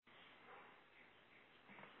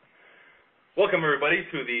Welcome, everybody,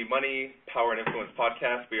 to the Money, Power, and Influence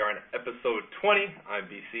podcast. We are on episode 20. I'm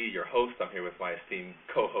BC, your host. I'm here with my esteemed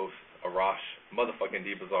co-host, Arash motherfucking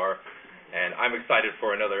D-Bazaar, and I'm excited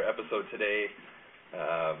for another episode today.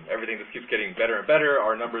 Everything just keeps getting better and better.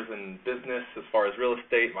 Our numbers in business, as far as real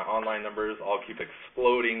estate, my online numbers, all keep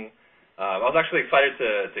exploding. I was actually excited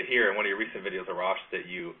to hear in one of your recent videos, Arash, that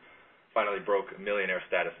you finally broke millionaire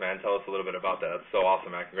status, man. Tell us a little bit about that. That's so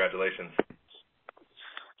awesome, man. Congratulations.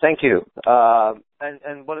 Thank you.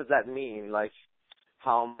 And what does that mean? Like,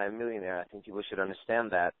 how am I a millionaire? I think people should understand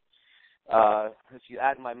that. If you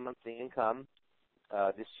add my monthly income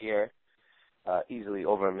this year, easily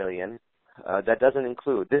over $1 million. That doesn't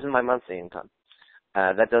include, this is my monthly income.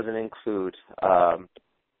 That doesn't include,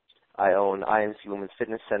 I own IMC Women's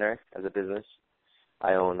Fitness Center as a business.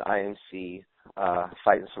 I own IMC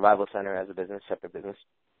Fight and Survival Center as a business, separate business.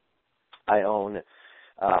 I own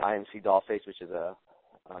IMC Dollface, which is a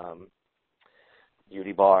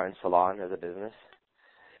beauty bar and salon as a business.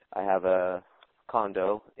 I have a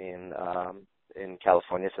condo in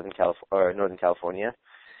California, Northern California,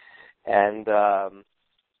 and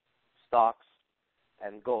stocks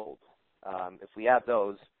and gold. If we add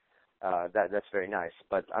those, that's very nice.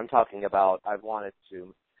 But I'm talking about I've wanted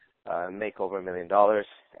to make over $1 million,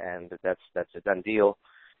 and that's a done deal,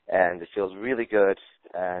 and it feels really good.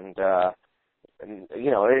 And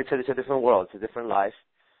you know, it's a different world, it's a different life.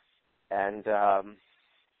 And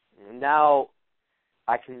now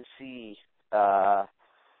I can see a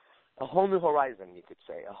whole new horizon, you could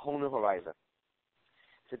say, a whole new horizon.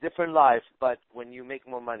 It's a different life, but when you make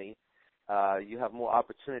more money, you have more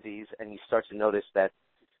opportunities, and you start to notice that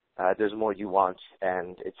there's more you want,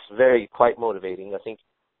 and it's quite motivating. I think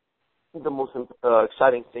the most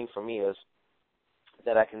exciting thing for me is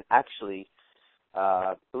that I can actually,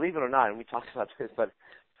 believe it or not, and we talked about this, but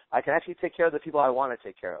I can actually take care of the people I want to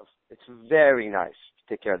take care of. It's very nice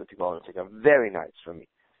to take care of the people I want to take care of. Very nice for me.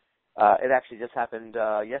 It actually just happened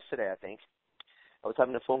yesterday, I think. I was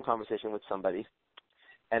having a phone conversation with somebody,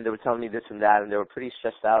 and they were telling me this and that, and they were pretty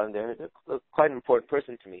stressed out, and they're quite an important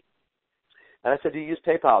person to me. And I said, do you use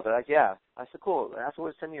PayPal? They're like, yeah. I said, cool. And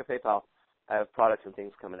afterwards, send me your PayPal. I have products and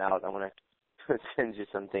things coming out. I want to send you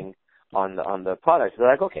something on the products.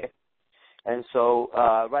 They're like, okay. And so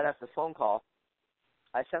right after the phone call,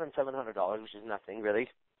 I sent them $700, which is nothing really,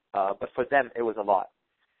 but for them it was a lot.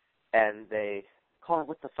 And they called,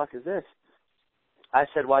 what the fuck is this? I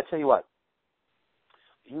said, well, I tell you what,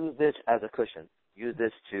 use this as a cushion. Use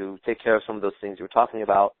this to take care of some of those things you were talking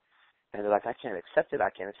about. And they're like, I can't accept it. I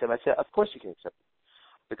can't accept it. I said, of course you can accept it,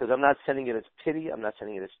 because I'm not sending it as pity. I'm not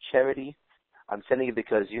sending it as charity. I'm sending it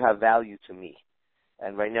because you have value to me.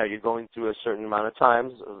 And right now you're going through a certain amount of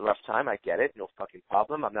times, a rough time. I get it. No fucking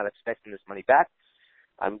problem. I'm not expecting this money back.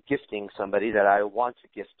 I'm gifting somebody that I want to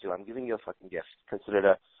gift to. I'm giving you a fucking gift. Consider it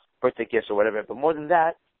a birthday gift or whatever. But more than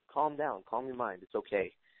that, calm down. Calm your mind. It's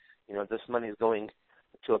okay. You know, this money is going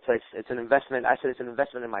to a place. It's an investment. I said it's an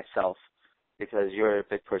investment in myself because you're a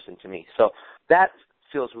big person to me. So that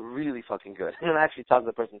feels really fucking good. And I actually talked to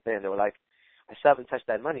the person today, and they were like, I still haven't touched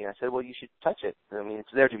that money. I said, well, you should touch it. I mean, it's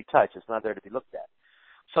there to be touched. It's not there to be looked at.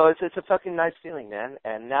 So it's a fucking nice feeling, man.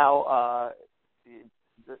 And now,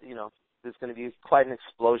 you know, there's going to be quite an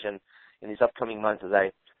explosion in these upcoming months as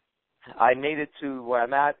I made it to where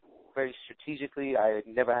I'm at very strategically. I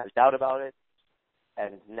never had a doubt about it.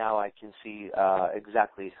 And now I can see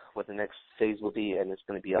exactly what the next phase will be, and it's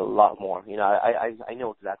going to be a lot more. You know, I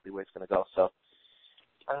know exactly where it's going to go. So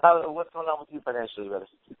what's going on with you financially, brother?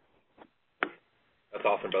 That's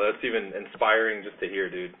awesome, brother. That's even inspiring just to hear,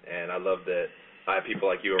 dude. And I love that I have people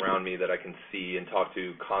like you around me that I can see and talk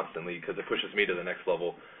to constantly, because it pushes me to the next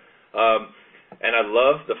level. And I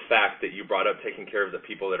love the fact that you brought up taking care of the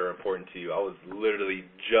people that are important to you. I was literally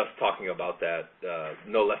just talking about that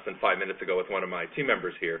no less than 5 minutes ago with one of my team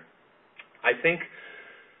members here. I think,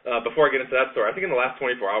 before I get into that story, I think in the last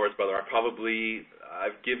 24 hours, brother,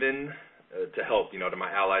 I've given to help, you know, to my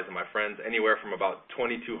allies and my friends, anywhere from about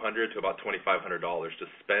 $2,200 to about $2,500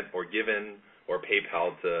 just spent or given or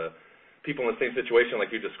PayPal to people in the same situation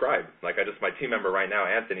like you described. Like my team member right now,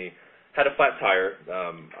 Anthony, had a flat tire.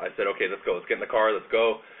 I said, okay, let's go. Let's get in the car. Let's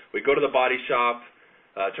go. We go to the body shop.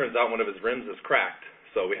 Turns out one of his rims is cracked,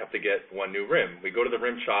 so we have to get one new rim. We go to the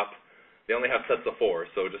rim shop. They only have sets of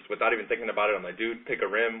 4, so just without even thinking about it, I'm like, dude, pick a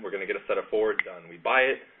rim. We're going to get a set of 4. Done. We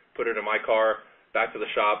buy it, put it in my car, back to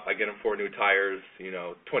the shop. I get him 4 new tires. You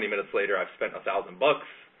know, 20 minutes later, I've spent $1,000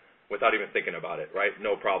 without even thinking about it, right?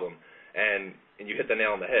 No problem. And you hit the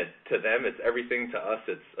nail on the head. To them, it's everything. To us,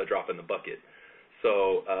 it's a drop in the bucket.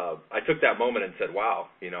 So I took that moment and said, wow,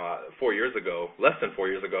 you know, 4 years ago, less than 4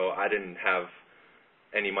 years ago, I didn't have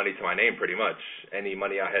any money to my name pretty much. Any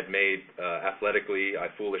money I had made athletically, I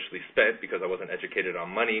foolishly spent because I wasn't educated on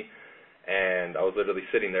money, and I was literally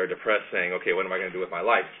sitting there depressed saying, okay, what am I going to do with my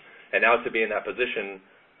life? And now to be in that position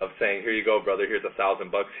of saying, here you go, brother, here's $1,000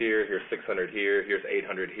 here, here's 600 here, here's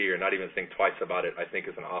 800 here, not even think twice about it, I think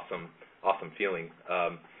is an awesome feeling.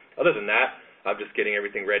 Other than that, I'm just getting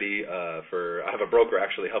everything ready I have a broker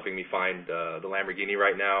actually helping me find the Lamborghini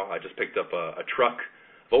right now. I just picked up a truck.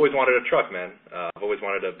 I've always wanted a truck, man. I've always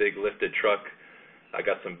wanted a big lifted truck. I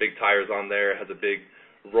got some big tires on there. It has a big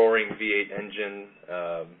roaring V8 engine,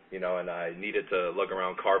 and I needed to lug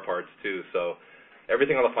around car parts too. So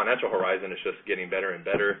everything on the financial horizon is just getting better and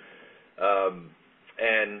better.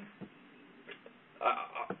 And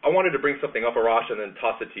I wanted to bring something up, Arash, and then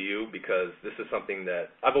toss it to you because this is something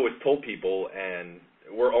that I've always told people, and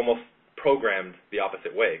we're almost programmed the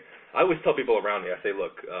opposite way. I always tell people around me, I say,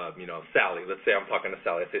 look, Sally, let's say I'm talking to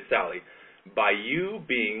Sally. I say, Sally, by you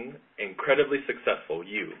being incredibly successful,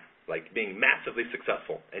 like being massively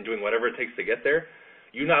successful and doing whatever it takes to get there,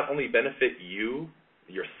 you not only benefit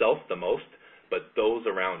yourself the most, but those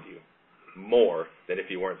around you more than if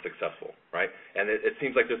you weren't successful, right? And it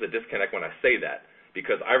seems like there's a disconnect when I say that,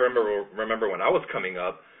 because I remember when I was coming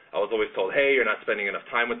up, I was always told, hey, you're not spending enough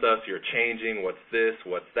time with us, you're changing, what's this,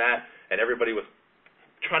 what's that, and everybody was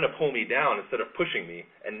trying to pull me down instead of pushing me.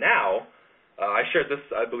 And now, I shared this,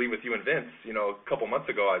 I believe, with you and Vince, a couple months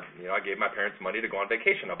ago, I gave my parents money to go on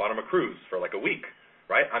vacation. I bought them a cruise for like a week,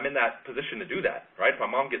 right? I'm in that position to do that, right? If my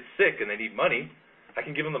mom gets sick and they need money, I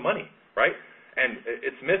can give them the money, right? And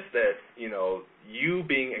it's missed that, you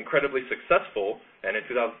being incredibly successful, and in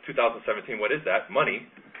 2017, what is that? Money.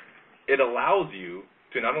 It allows you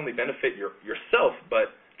to not only benefit yourself,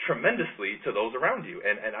 but tremendously to those around you.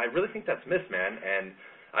 And I really think that's missed, man. And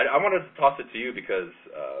I wanted to toss it to you because,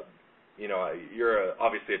 you're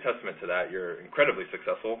obviously a testament to that. You're incredibly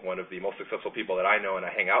successful, one of the most successful people that I know and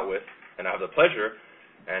I hang out with, and I have the pleasure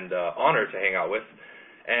and honor to hang out with.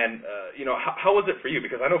 And, how was it for you?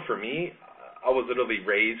 Because I know for me, I was literally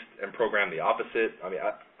raised and programmed the opposite. I mean,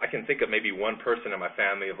 I can think of maybe one person in my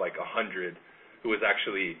family of like 100 who was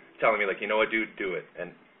actually telling me, like, you know what, dude, do it.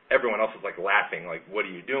 And everyone else was like laughing, like, what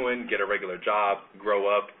are you doing? Get a regular job, grow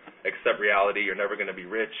up, accept reality. You're never going to be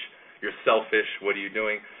rich. You're selfish. What are you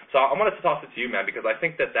doing? So I wanted to toss it to you, man, because I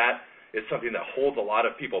think that is something that holds a lot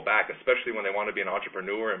of people back, especially when they want to be an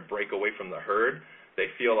entrepreneur and break away from the herd.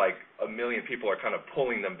 They feel like a million people are kind of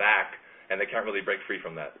pulling them back, and they can't really break free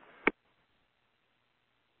from that.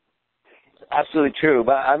 Absolutely true,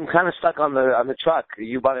 but I'm kind of stuck on the truck.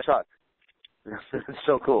 You bought a truck. It's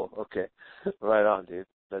so cool. Okay, right on, dude.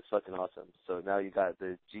 That's fucking awesome. So now you got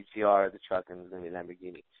the GTR, the truck, and the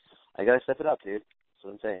Lamborghini. I gotta step it up, dude. That's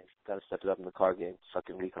what I'm saying. Gotta step it up in the car game.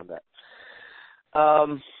 Fucking weak on that.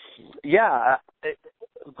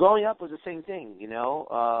 Growing up was the same thing,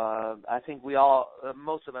 I think we all,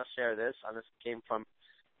 most of us share this. I just came from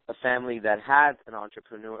a family that had an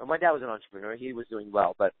entrepreneur. My dad was an entrepreneur. He was doing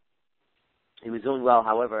well, but he was doing well.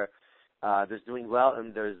 However, there's doing well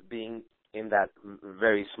and there's being in that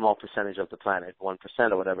very small percentage of the planet, 1%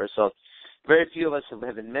 or whatever. So very few of us have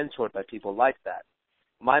been mentored by people like that.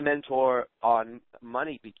 My mentor on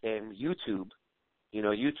money became YouTube.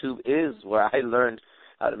 YouTube is where I learned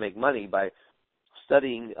how to make money by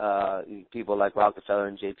studying people like Rockefeller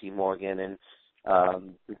and J.P. Morgan and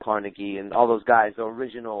Carnegie and all those guys, the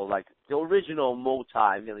original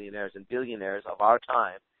multi-millionaires and billionaires of our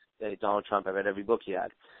time. Donald Trump, I read every book he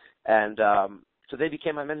had. And so they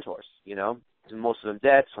became my mentors, most of them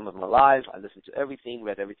dead, some of them alive. I listened to everything,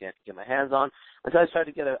 read everything I could get my hands on, until I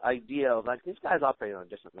started to get an idea of, like, these guys operate on a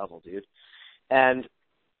different level, dude. And,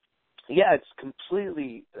 yeah, it's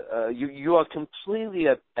completely, you are completely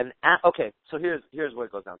okay, so here's what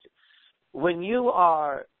it goes down to. When you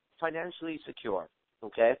are financially secure,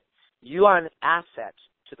 okay, you are an asset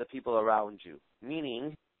to the people around you,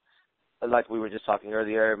 meaning, like we were just talking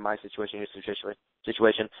earlier, my situation, your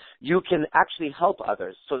situation, you can actually help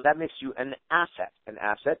others. So that makes you an asset. An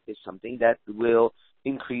asset is something that will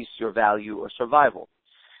increase your value or survival.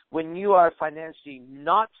 When you are financially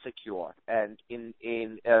not secure and in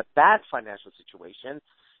a bad financial situation,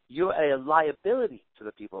 you're a liability to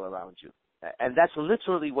the people around you. And that's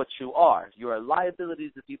literally what you are. You're a liability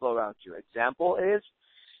to the people around you. Example is,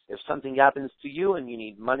 if something happens to you and you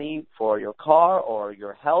need money for your car or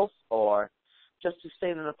your health or just to stay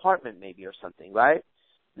in an apartment maybe or something, right?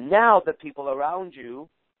 Now the people around you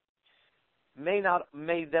may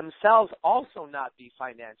themselves also not be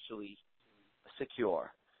financially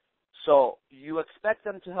secure. So you expect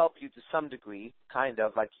them to help you to some degree, kind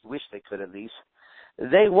of, like you wish they could at least.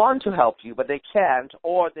 They want to help you, but they can't,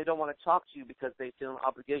 or they don't want to talk to you because they feel an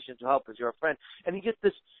obligation to help because you're a friend. And you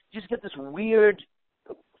just get this weird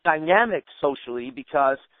dynamic socially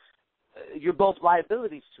because you're both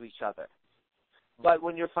liabilities to each other. But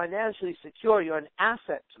when you're financially secure, you're an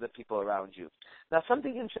asset to the people around you. Now,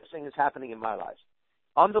 something interesting is happening in my life.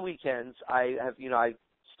 On the weekends, I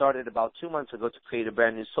started about 2 months ago to create a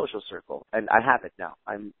brand new social circle, and I have it now.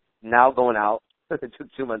 I'm now going out. It took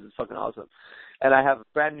 2 months. It's fucking awesome. And I have a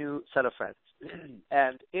brand new set of friends.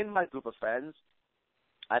 And in my group of friends,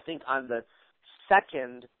 I think I'm the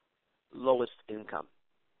second lowest income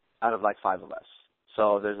out of like 5 of us.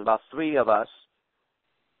 So there's about 3 of us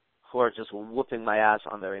who are just whooping my ass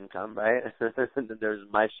on their income, right? There's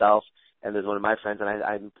myself, and there's one of my friends, and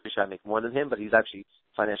I'm pretty sure I make more than him, but he's actually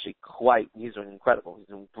financially he's doing incredible. He's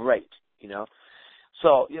doing great, you know?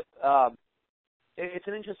 So it's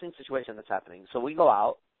an interesting situation that's happening. So we go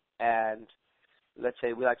out, and let's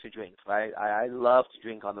say we like to drink, right? I love to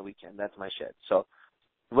drink on the weekend. That's my shit. So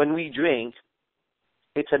when we drink,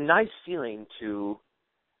 it's a nice feeling to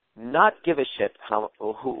not give a shit how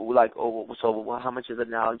much is it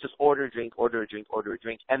now? Just order a drink,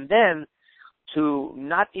 and then to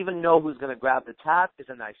not even know who's going to grab the tab is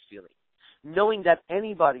a nice feeling. Knowing that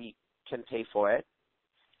anybody can pay for it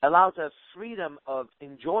allows us freedom of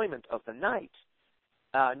enjoyment of the night.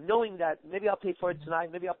 Knowing that maybe I'll pay for it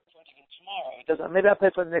tonight, maybe I'll pay for it tomorrow. Maybe I'll pay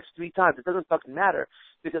for it the next 3 times. It doesn't fucking matter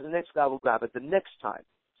because the next guy will grab it the next time.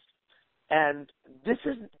 And this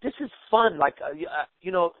is fun. Like,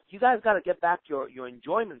 you guys got to get back your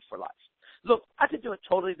enjoyment for life. Look, I could do a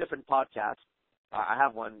totally different podcast. I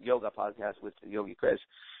have one yoga podcast with Yogi Chris,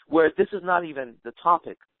 where this is not even the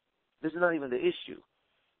topic. This is not even the issue.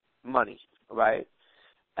 Money, right?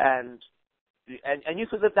 And you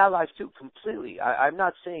could live that life too completely. I'm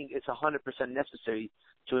not saying it's 100% necessary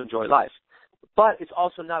to enjoy life, but it's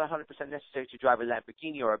also not 100% necessary to drive a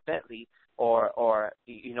Lamborghini or a Bentley or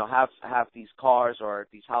have these cars or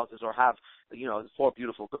these houses or have 4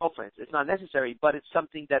 beautiful girlfriends. It's not necessary, but it's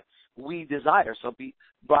something that we desire. So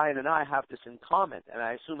Brian and I have this in common, and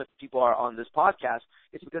I assume if people are on this podcast,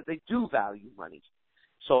 it's because they do value money.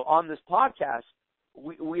 So on this podcast,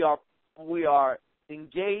 we are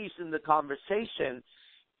engaged in the conversation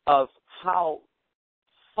of how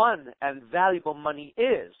fun and valuable money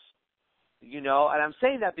is, and I'm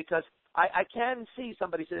saying that because I can see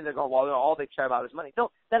somebody sitting there going, well, all they care about is money.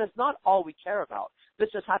 No, that is not all we care about. This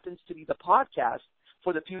just happens to be the podcast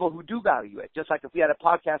for the people who do value it. Just like if we had a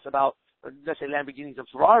podcast about, let's say, Lamborghinis and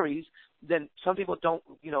Ferraris, then some people don't,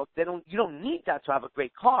 you don't need that to have a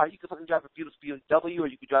great car. You could fucking drive a beautiful BMW, or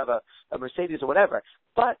you could drive a Mercedes or whatever.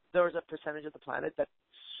 But there is a percentage of the planet that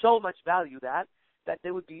so much value that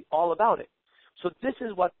they would be all about it. So this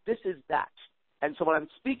is that. And so when I'm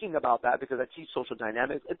speaking about that, because I teach social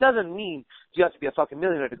dynamics, it doesn't mean you have to be a fucking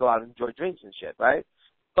millionaire to go out and enjoy drinks and shit, right?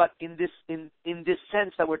 But in this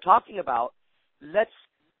sense that we're talking about, let's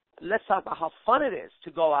talk about how fun it is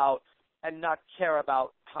to go out and not care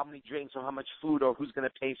about how many drinks or how much food or who's going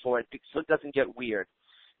to pay for it, so it doesn't get weird.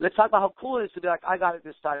 Let's talk about how cool it is to be like, I got it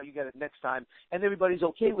this time, you get it next time, and everybody's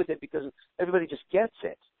okay with it because everybody just gets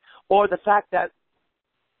it. Or the fact that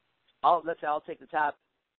let's say I'll take the tab,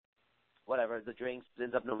 whatever, the drinks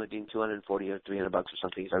ends up normally being $240 or $300 or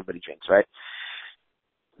something, so everybody drinks, right?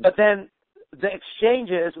 But then the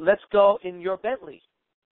exchange is, let's go in your Bentley,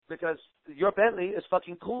 because your Bentley is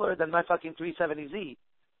fucking cooler than my fucking 370Z.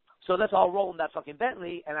 So let's all roll in that fucking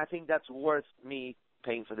Bentley, and I think that's worth me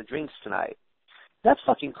paying for the drinks tonight. That's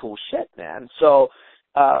fucking cool shit, man. So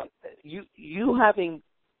you having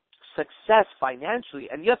success financially,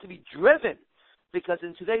 and you have to be driven, because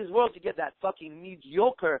in today's world you get that fucking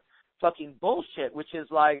mediocre fucking bullshit, which is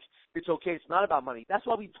like, it's okay, it's not about money. That's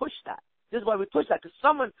why we push that. This is why we push that, because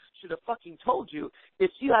someone should have fucking told you, if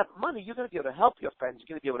you have money, you're going to be able to help your friends, you're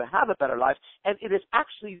going to be able to have a better life, and it is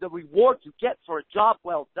actually the reward you get for a job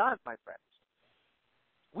well done, my friends.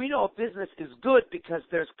 We know a business is good because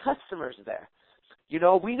there's customers there.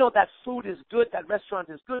 We know that food is good, that restaurant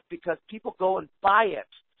is good because people go and buy it.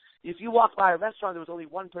 If you walk by a restaurant, there was only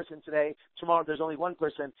one person today, tomorrow there's only one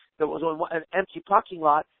person, there was only an empty parking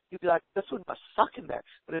lot, you'd be like, this food must suck in there.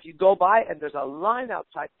 But if you go by and there's a line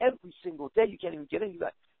outside every single day, you can't even get in, you're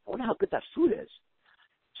like, I wonder how good that food is.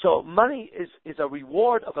 So money is a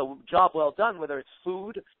reward of a job well done, whether it's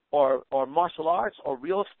food or martial arts or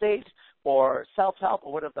real estate or self-help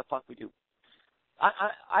or whatever the fuck we do.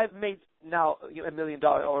 I've made now $1 million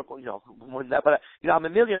or more than that, but I'm a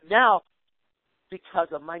millionaire now because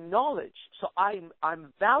of my knowledge. So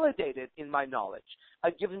I'm validated in my knowledge.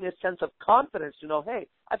 I've given me a sense of confidence to know, hey,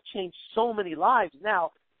 I've changed so many lives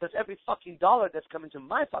now Because every fucking dollar that's coming to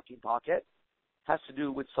my fucking pocket has to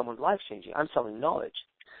do with someone's life changing. I'm selling knowledge.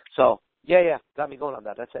 So, yeah, got me going on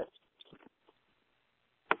that. That's it.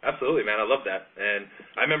 Absolutely, man. I love that. And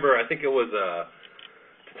I remember, I think it was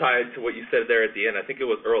tied to what you said there at the end. I think it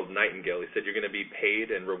was Earl Nightingale. He said you're going to be paid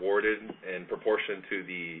and rewarded in proportion to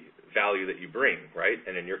the value that you bring, right?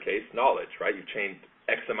 And in your case, knowledge, right? You've changed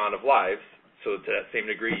X amount of lives, so to that same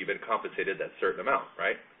degree, you've been compensated that certain amount,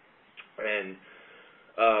 right? And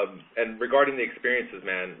regarding the experiences,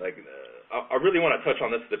 man, like I really want to touch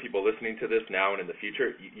on this to the people listening to this now and in the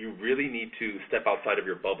future. You really need to step outside of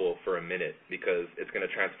your bubble for a minute because it's going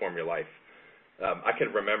to transform your life. I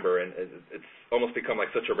can remember, and it's almost become like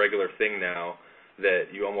such a regular thing now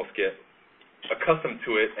that you almost get accustomed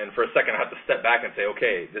to it, and for a second I have to step back and say,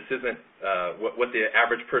 okay, this isn't what the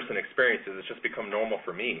average person experiences. It's just become normal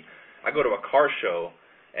for me. I go to a car show,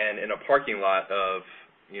 and in a parking lot of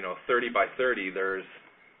 30 by 30, there's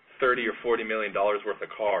 $30 or $40 million worth of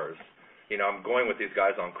cars. I'm going with these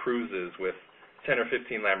guys on cruises with 10 or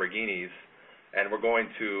 15 Lamborghinis, and we're going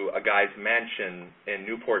to a guy's mansion in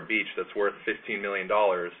Newport Beach that's worth $15 million,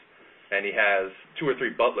 and he has 2 or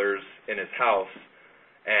 3 butlers in his house,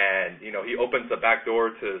 and, he opens the back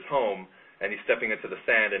door to his home, and he's stepping into the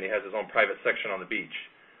sand, and he has his own private section on the beach.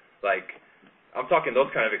 Like, I'm talking those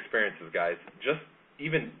kind of experiences, guys. Just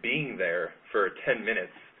even being there for 10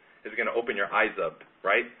 minutes is going to open your eyes up,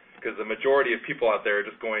 right? Because the majority of people out there are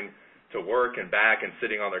just going to work and back and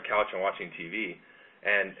sitting on their couch and watching TV.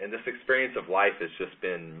 And this experience of life has just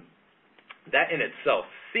been, that in itself,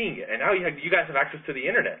 seeing it. And now you guys have access to the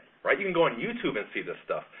internet, right? You can go on YouTube and see this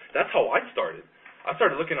stuff. That's how I started. I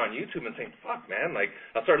started looking on YouTube and saying, fuck, man. Like,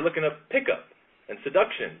 I started looking up pickup and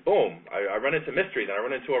seduction. Boom. I run into Mystery, then I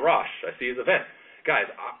run into Arash. I see his event.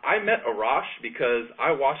 Guys, I met Arash because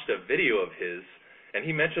I watched a video of his, and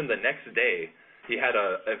he mentioned the next day he had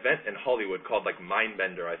an event in Hollywood called like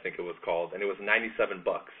Mindbender, I think it was called, and it was $97.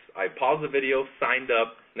 I paused the video, signed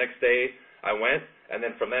up. Next day I went, and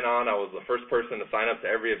then from then on I was the first person to sign up to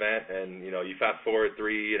every event, and you fast forward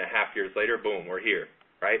 3.5 years later, boom, we're here,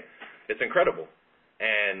 right? It's incredible.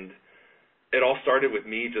 And it all started with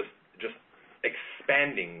me just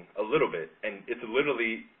expanding a little bit, and it's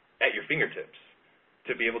literally at your fingertips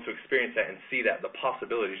to be able to experience that and see that, the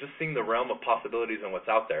possibilities, just seeing the realm of possibilities and what's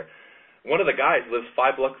out there. One of the guys lives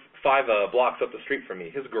 5 blocks up the street from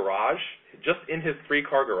me. His garage, just in his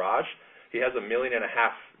 3-car garage, he has $1.5 million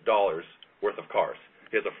worth of cars.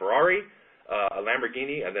 He has a Ferrari, a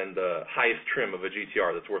Lamborghini, and then the highest trim of a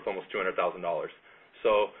GTR that's worth almost $200,000.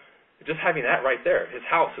 So just having that right there, his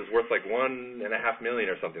house is worth like $1.5 million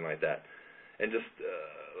or something like that. And just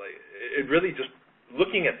it really just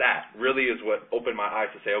looking at that really is what opened my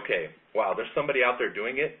eyes to say, okay, wow, there's somebody out there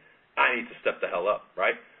doing it. I need to step the hell up,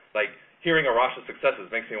 right? Like, hearing Arash's successes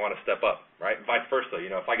makes me want to step up, right? And vice versa.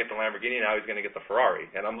 If I get the Lamborghini, now he's going to get the Ferrari.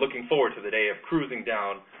 And I'm looking forward to the day of cruising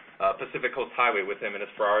down Pacific Coast Highway with him in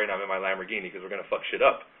his Ferrari and I'm in my Lamborghini because we're going to fuck shit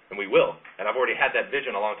up. And we will. And I've already had that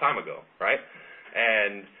vision a long time ago, right?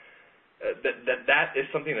 And that is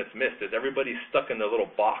something that's missed, is everybody's stuck in their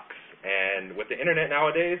little box. And with the internet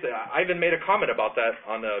nowadays, I even made a comment about that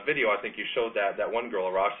on the video. I think you showed that one girl,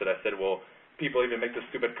 Arash, that I said, well, people even make the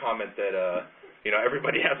stupid comment that,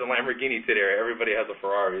 everybody has a Lamborghini today, or everybody has a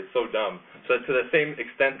Ferrari. It's so dumb. So to the same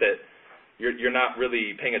extent that you're not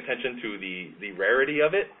really paying attention to the rarity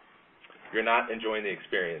of it, you're not enjoying the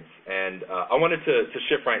experience. And I wanted to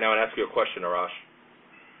shift right now and ask you a question, Arash.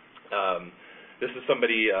 This is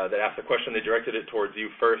somebody that asked a question. They directed it towards you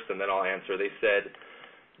first, and then I'll answer. They said,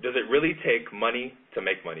 does it really take money to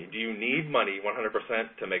make money? Do you need money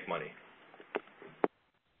 100% to make money?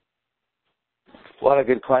 What a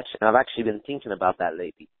good question. I've actually been thinking about that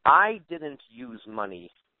lately. I didn't use money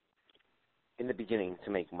in the beginning to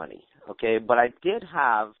make money, okay? But I did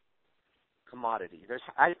have commodity.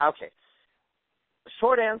 Okay.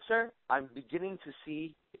 Short answer, I'm beginning to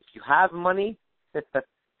see if you have money,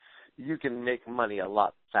 you can make money a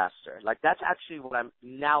lot faster. Like, that's actually what I'm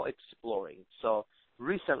now exploring. So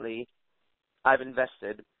recently, I've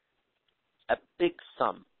invested a big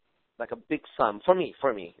sum for me,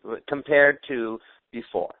 compared to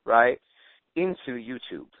before, right, into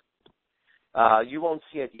YouTube. You won't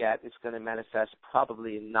see it yet. It's going to manifest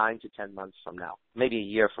probably in 9 to 10 months from now, maybe a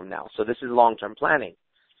year from now. So this is long-term planning.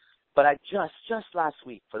 But I just last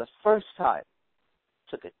week, for the first time,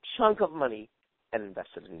 took a chunk of money and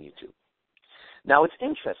invested in YouTube. Now, it's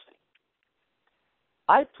interesting.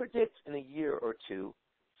 I predict in a year or two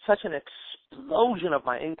such an explosion of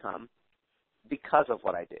my income because of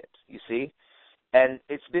what I did, you see? And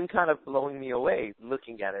it's been kind of blowing me away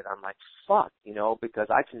looking at it. I'm like, fuck, because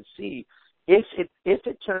I can see if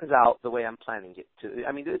it turns out the way I'm planning it to,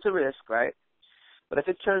 I mean, it's a risk, right? But if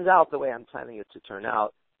it turns out the way I'm planning it to turn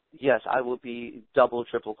out, yes, I will be double,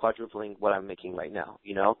 triple, quadrupling what I'm making right now,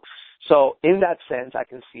 you know? So in that sense, I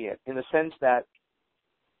can see it. In the sense that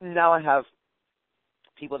now I have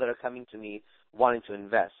people that are coming to me wanting to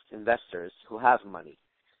invest, investors who have money.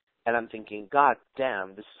 And I'm thinking, God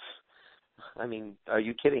damn, I mean, are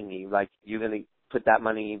you kidding me? Like, you're going to put that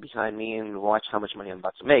money behind me and watch how much money I'm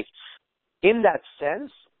about to make. In that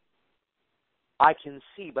sense, I can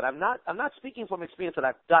see, but I'm not speaking from experience that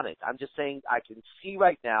I've done it. I'm just saying I can see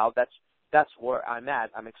right now that's where I'm at.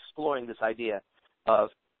 I'm exploring this idea of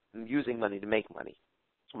using money to make money,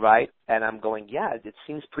 right? And I'm going, yeah, it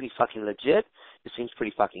seems pretty fucking legit. It seems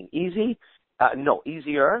pretty fucking easy. No,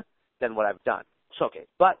 easier than what I've done. So, okay,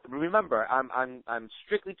 but remember, I'm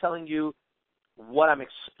strictly telling you what I'm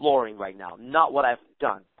exploring right now, not what I've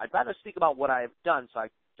done. I'd rather speak about what I've done, so I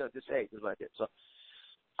just say, this is what I did. So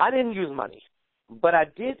I didn't use money, but I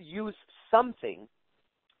did use something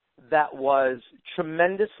that was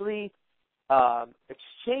tremendously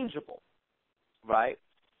exchangeable, right?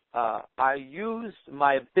 I used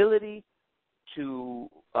my ability to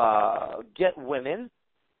get women,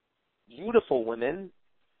 beautiful women,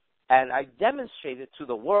 and I demonstrated to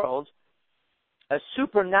the world a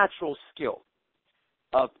supernatural skill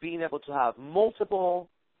of being able to have multiple,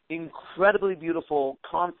 incredibly beautiful,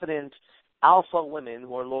 confident, alpha women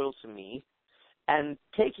who are loyal to me, and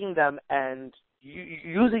taking them and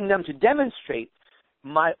using them to demonstrate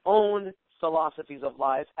my own philosophies of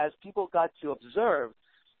life as people got to observe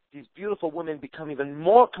these beautiful women become even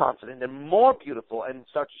more confident and more beautiful and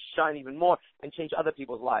start to shine even more and change other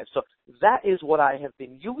people's lives. So that is what I have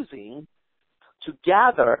been using to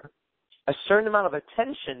gather a certain amount of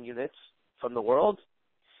attention units from the world.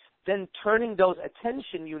 Then turning those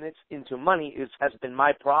attention units into money has been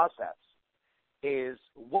my process. Is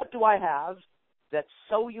what do I have that's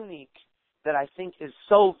so unique that I think is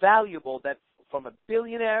so valuable that from a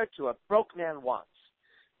billionaire to a broke man wants?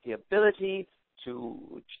 The ability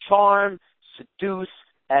to charm, seduce,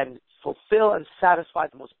 and fulfill and satisfy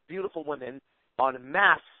the most beautiful women on a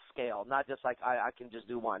mass scale, not just like I can just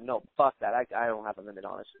do one. No, fuck that. I don't have a limit,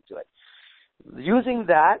 honestly, to it. Using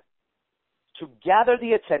that to gather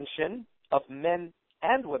the attention of men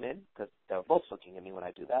and women, because they're both looking at me when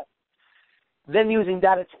I do that, then using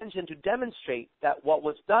that attention to demonstrate that what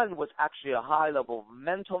was done was actually a high level of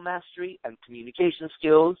mental mastery and communication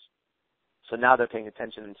skills. So now they're paying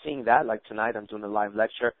attention and seeing that. Like tonight, I'm doing a live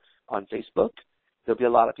lecture on Facebook. There'll be a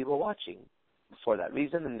lot of people watching for that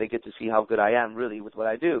reason, and they get to see how good I am really with what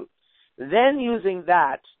I do. Then using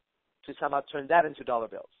that to somehow turn that into dollar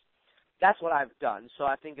bills. That's what I've done. So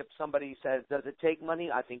I think if somebody says, does it take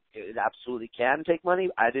money? I think it absolutely can take money.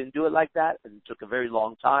 I didn't do it like that, and it took a very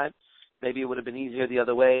long time. Maybe it would have been easier the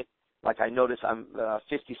other way. Like I noticed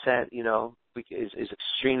 50 Cent, is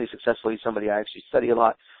extremely successful. He's somebody I actually study a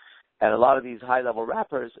lot. And a lot of these high-level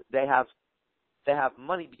rappers, they have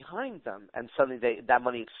money behind them, and suddenly that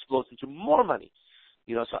money explodes into more money.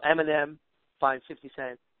 So Eminem finds 50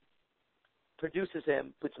 Cent, produces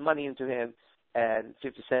him, puts money into him, and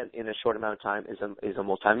 50 Cent in a short amount of time is a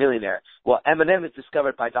multimillionaire. Well, Eminem is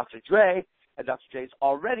discovered by Dr. Dre, and Dr. Dre is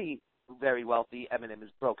already very wealthy. Eminem is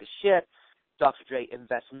broke as shit. Dr. Dre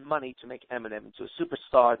invests money to make Eminem into a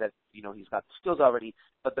superstar that, he's got the skills already,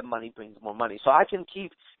 but the money brings more money. So I can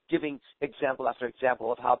keep giving example after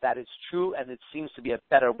example of how that is true, and it seems to be a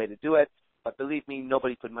better way to do it. But believe me,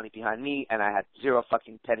 nobody put money behind me, and I had zero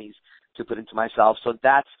fucking pennies to put into myself. So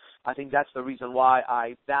I think that's the reason why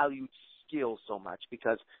I valued skill so much,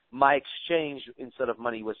 because my exchange instead of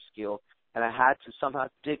money was skill. And I had to somehow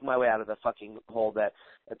dig my way out of the fucking hole that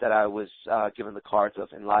I was given the cards of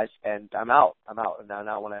in life, and I'm out. And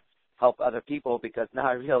now I want to help other people, because now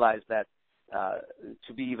I realize that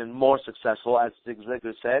to be even more successful, as Zig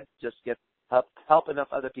Ziglar said, just help enough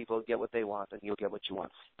other people get what they want, and you'll get what you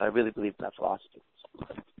want. I really believe in that philosophy.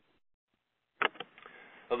 That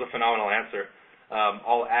was a phenomenal answer.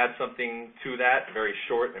 I'll add something to that, very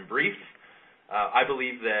short and brief. I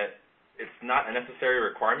believe that it's not a necessary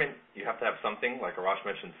requirement. You have to have something, like Arash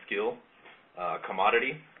mentioned, skill,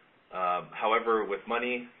 commodity. However, with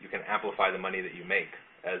money, you can amplify the money that you make,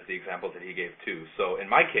 as the example that he gave too. So in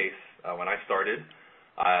my case, when I started,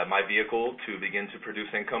 my vehicle to begin to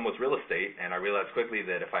produce income was real estate, and I realized quickly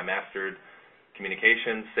that if I mastered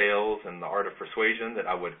communication, sales, and the art of persuasion, that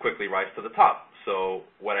I would quickly rise to the top. So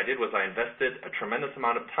what I did was I invested a tremendous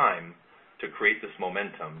amount of time to create this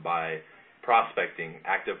momentum by prospecting,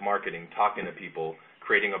 active marketing, talking to people,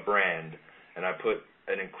 creating a brand, and I put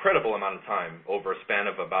an incredible amount of time over a span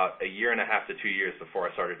of about a year and a half to 2 years before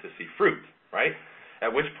I started to see fruit, right?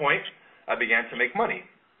 At which point, I began to make money.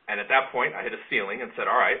 And at that point, I hit a ceiling and said,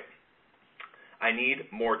 all right, I need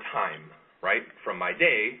more time, right, from my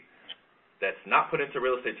day that's not put into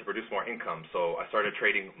real estate to produce more income. So I started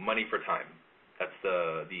trading money for time. That's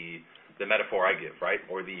the metaphor I give, right,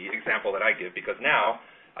 or the example that I give, because now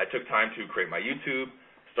I took time to create my YouTube,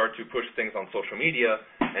 start to push things on social media,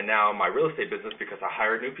 and now my real estate business, because I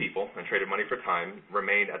hired new people and traded money for time,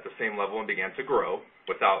 remained at the same level and began to grow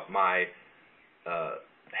without my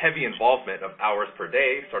heavy involvement of hours per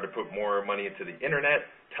day. Started to put more money into the internet,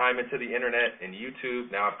 time into the internet and YouTube.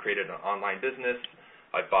 Now I've created an online business.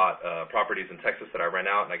 I bought properties in Texas that I rent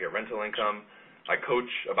out and I get rental income. I coach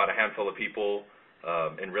about a handful of people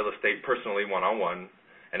in real estate personally, one-on-one,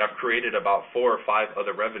 and I've created about 4 or 5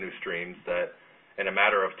 other revenue streams that in a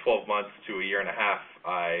matter of 12 months to a year and a half,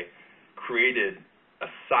 I created a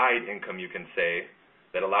side income, you can say,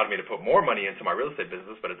 that allowed me to put more money into my real estate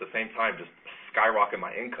business, but at the same time just skyrocket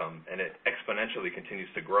my income, and it exponentially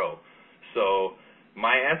continues to grow. So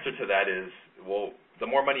my answer to that is, well, the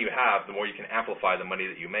more money you have, the more you can amplify the money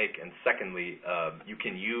that you make, and secondly, you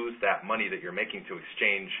can use that money that you're making to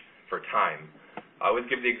exchange for time. I always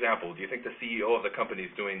give the example, do you think the CEO of the company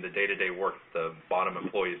is doing the day-to-day work the bottom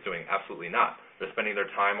employee is doing? Absolutely not. They're spending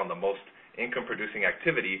their time on the most income-producing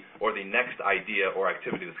activity or the next idea or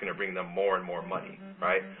activity that's going to bring them more and more money,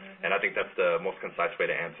 right? And I think that's the most concise way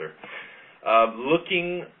to answer.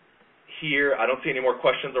 Looking here, I don't see any more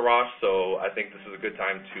questions, Arash, so I think this is a good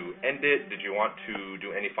time to end it. Did you want to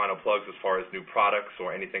do any final plugs as far as new products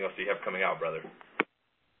or anything else that you have coming out, brother?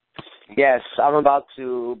 Yes, I'm about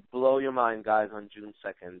to blow your mind, guys, on June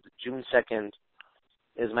 2nd. June 2nd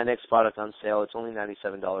is my next product on sale. It's only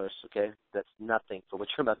 $97, okay? That's nothing for what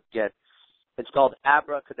you're about to get. It's called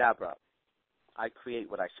Abracadabra. I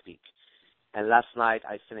create what I speak. And last night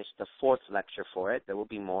I finished the 4th lecture for it. There will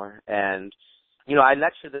be more. And, you know, I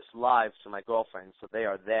lecture this live to my girlfriends, so they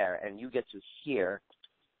are there. And you get to hear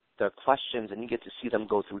their questions and you get to see them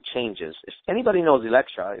go through changes. If anybody knows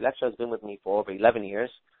Electra has been with me for over 11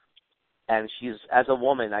 years. And she's, as a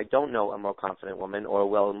woman, I don't know a more confident woman or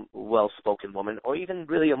a well-spoken woman or even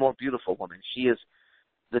really a more beautiful woman. She is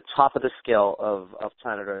the top of the scale of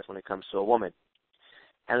planet Earth when it comes to a woman.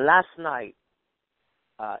 And last night,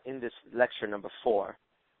 in this lecture number 4,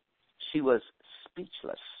 she was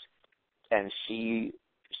speechless. And she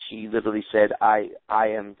literally said,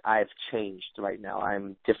 I've changed right now.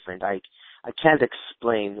 I'm different. I can't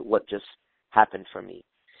explain what just happened for me.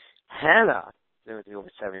 Hannah, been with me over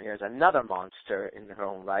 7 years, another monster in her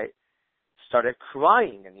own right, started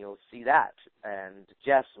crying, and you'll see that. And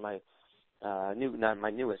Jess, not my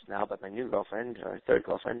newest now, but my new girlfriend, or third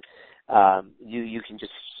girlfriend, you can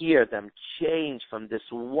just hear them change from this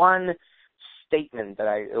one statement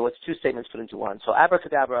it was 2 statements put into one. So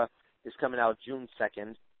Abracadabra is coming out June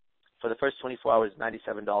 2nd. For the first 24 hours,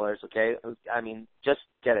 $97, okay? I mean, just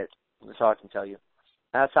get it. That's all I can tell you.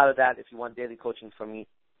 And outside of that, if you want daily coaching from me,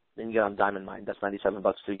 then you get on Diamond Mind. That's $97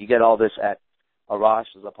 too. You get all this at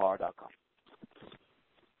arashzapar.com.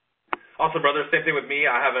 Awesome, brother. Same thing with me.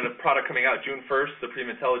 I have a product coming out June 1st,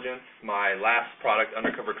 Supreme Intelligence. My last product,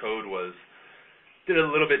 Undercover Code, did a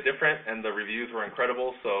little bit different, and the reviews were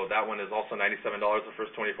incredible. So that one is also $97 the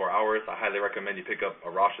first 24 hours. I highly recommend you pick up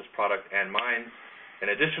Arash's product and mine.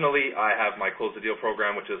 And additionally, I have my Close the Deal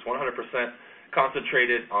program, which is 100%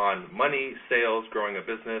 concentrated on money, sales, growing a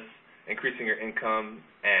business, increasing your income,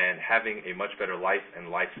 and having a much better life and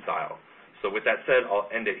lifestyle. So with that said, I'll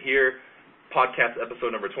end it here. Podcast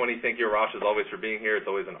episode number 20. Thank you, Arash, as always, for being here. It's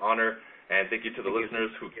always an honor. And thank you to the listeners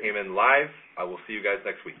who came in live. I will see you guys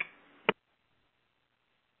next week.